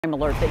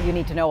Alert that you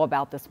need to know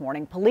about this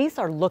morning. Police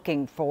are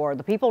looking for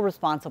the people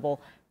responsible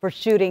for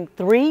shooting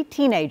 3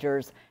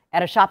 teenagers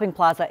at a shopping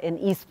plaza in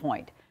East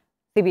Point.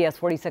 CBS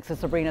 46's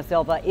Sabrina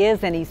Silva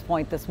is in East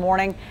Point this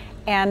morning.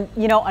 And,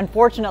 you know,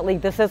 unfortunately,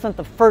 this isn't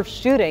the first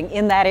shooting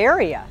in that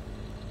area.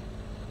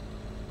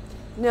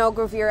 No,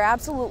 Gravir,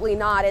 absolutely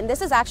not. And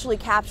this is actually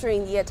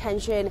capturing the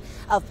attention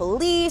of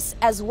police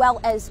as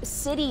well as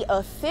city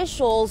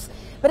officials.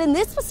 But in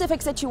this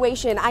specific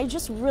situation, I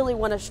just really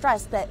want to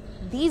stress that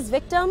these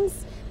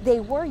victims, they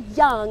were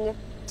young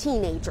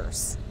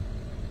teenagers.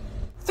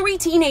 3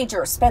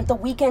 teenagers spent the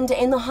weekend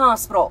in the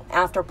hospital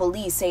after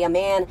police say a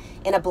man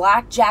in a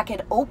black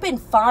jacket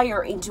opened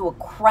fire into a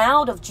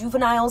crowd of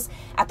juveniles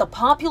at the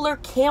popular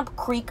Camp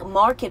Creek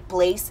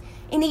Marketplace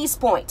in East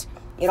Point.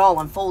 It all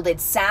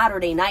unfolded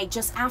Saturday night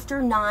just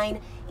after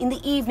 9 in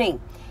the evening.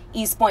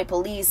 East Point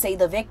police say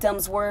the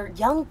victims were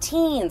young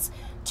teens,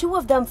 2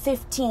 of them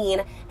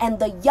 15 and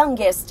the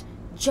youngest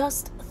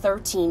just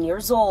 13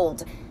 years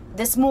old.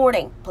 This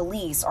morning,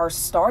 police are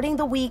starting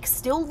the week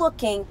still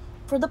looking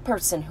for the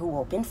person who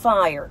opened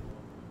fire.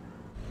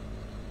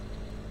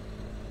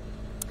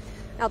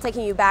 Now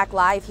taking you back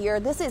live here,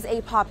 this is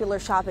a popular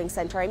shopping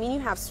center. I mean, you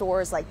have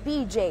stores like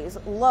BJ's,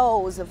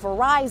 Lowe's,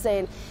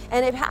 Verizon,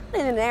 and it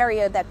happened in an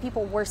area that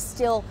people were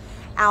still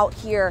out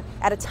here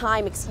at a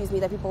time,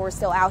 that people were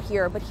still out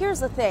here. But here's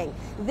the thing,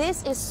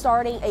 this is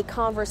starting a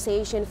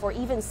conversation for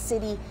even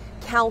city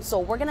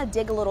council. We're going to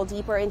dig a little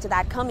deeper into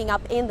that coming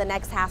up in the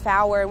next half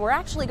hour. And we're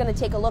actually going to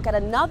take a look at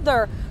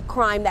another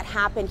crime that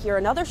happened here,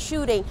 another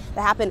shooting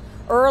that happened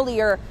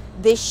earlier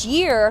this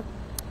year.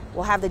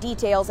 We'll have the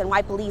details and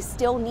why police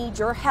still need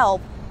your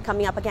help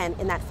coming up again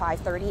in that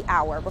 5:30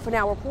 hour. But for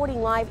now,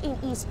 reporting live in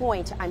East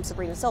Point, I'm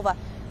Sabrina Silva,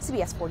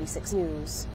 CBS 46 News.